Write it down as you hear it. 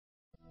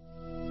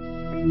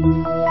The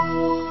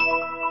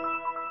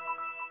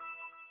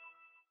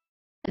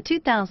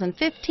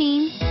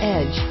 2015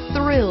 Edge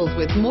thrills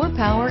with more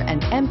power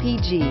and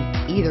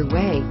MPG. Either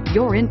way,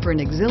 you're in for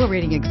an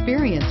exhilarating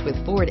experience with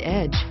Ford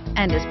Edge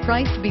and is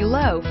priced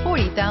below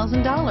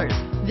 $40,000.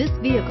 This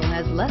vehicle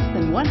has less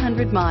than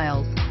 100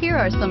 miles. Here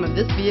are some of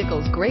this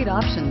vehicle's great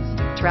options: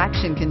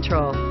 traction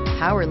control,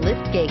 power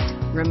lift gate,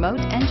 remote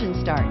engine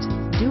start,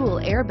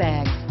 dual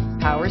airbags,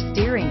 power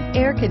steering,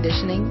 air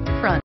conditioning,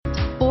 front,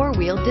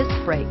 four-wheel disc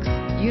brakes,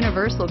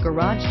 universal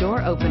garage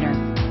door opener,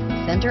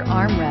 center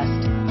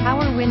armrest,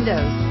 power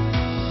windows.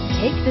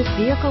 Take this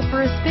vehicle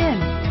for a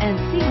spin and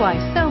see why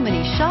so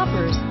many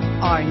shoppers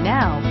are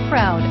now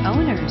proud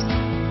owners.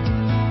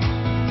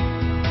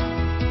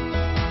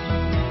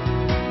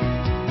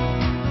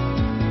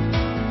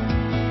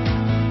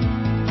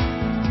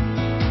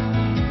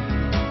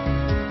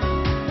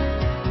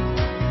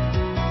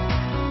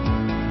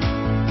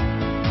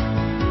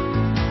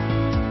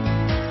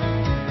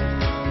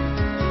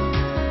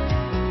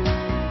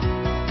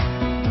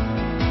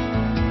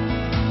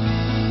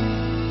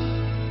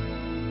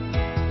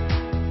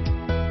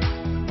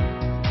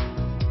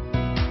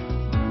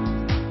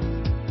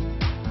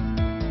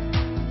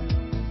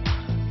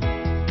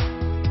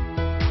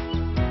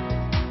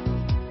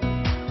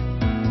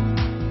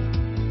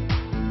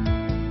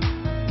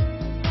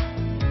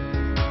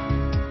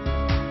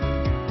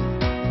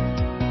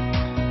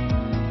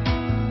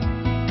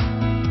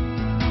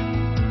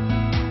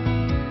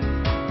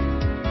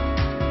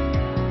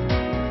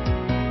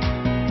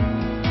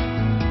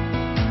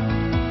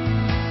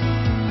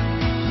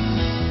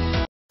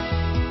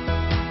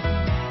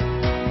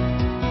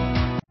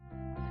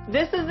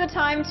 This is the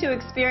time to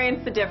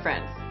experience the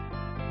difference.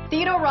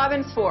 Theodore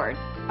Robbins Ford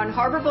on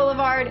Harbor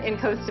Boulevard in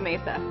Costa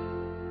Mesa.